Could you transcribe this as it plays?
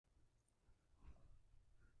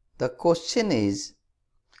The question is,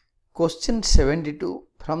 question 72,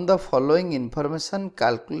 from the following information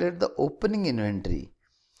calculate the opening inventory.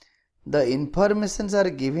 The informations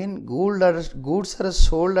are given, goods are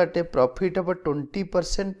sold at a profit of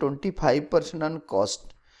 20%, 25% on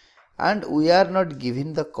cost, and we are not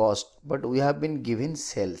given the cost but we have been given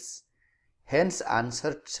sales. Hence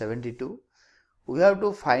answer 72. We have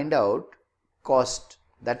to find out cost,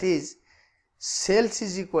 that is sales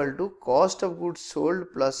is equal to cost of goods sold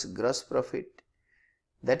plus gross profit,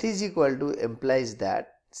 that is equal to implies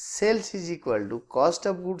that sales is equal to cost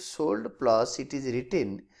of goods sold plus it is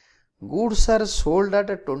written goods are sold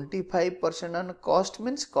at a 25% on cost,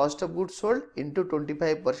 means cost of goods sold into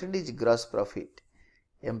 25% is gross profit,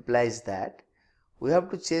 implies that we have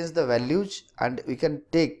to change the values and we can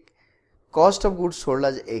take cost of goods sold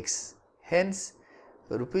as X. Hence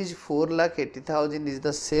rupees 4,80,000 is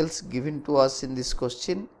the sales given to us in this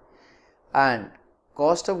question, and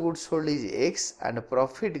cost of goods sold is X and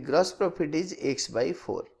profit, gross profit is X by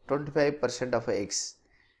 4, 25% of X.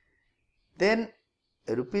 Then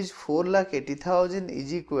rupees 4,80,000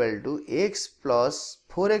 is equal to X plus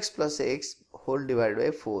 4X plus X whole divided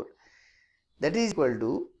by 4, that is equal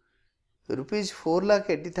to rupees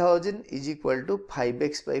 4,80,000 is equal to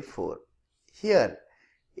 5X by 4. Here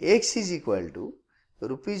X is equal to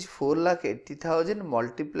rupees 4,80,000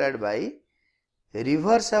 multiplied by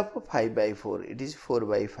reverse of 5 by 4, it is 4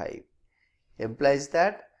 by 5, implies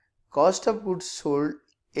that cost of goods sold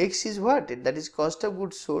X is what? That is cost of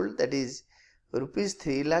goods sold, that is rupees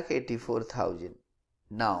 3,84,000.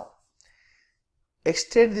 Now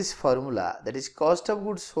extend this formula, that is cost of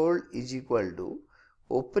goods sold is equal to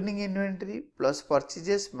opening inventory plus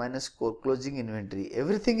purchases minus closing inventory.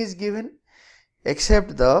 Everything is given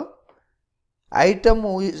except the item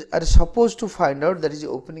we are supposed to find out, that is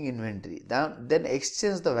opening inventory. Then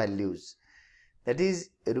exchange the values, that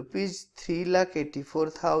is rupees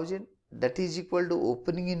 3,84,000, that is equal to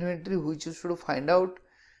opening inventory which you should find out,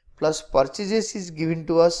 plus purchases is given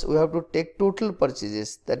to us, we have to take total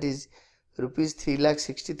purchases, that is rupees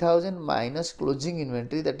 3,60,000 minus closing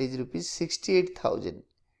inventory, that is rupees 68,000.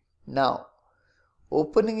 Now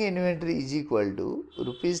opening inventory is equal to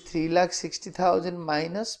rupees 3,60,000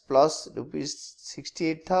 minus plus rupees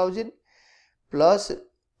 68,000 plus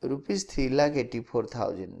rupees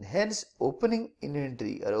 3,84,000. Hence opening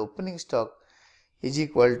inventory or opening stock is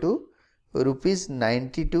equal to rupees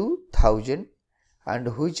 92,000,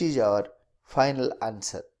 and which is our final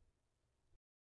answer.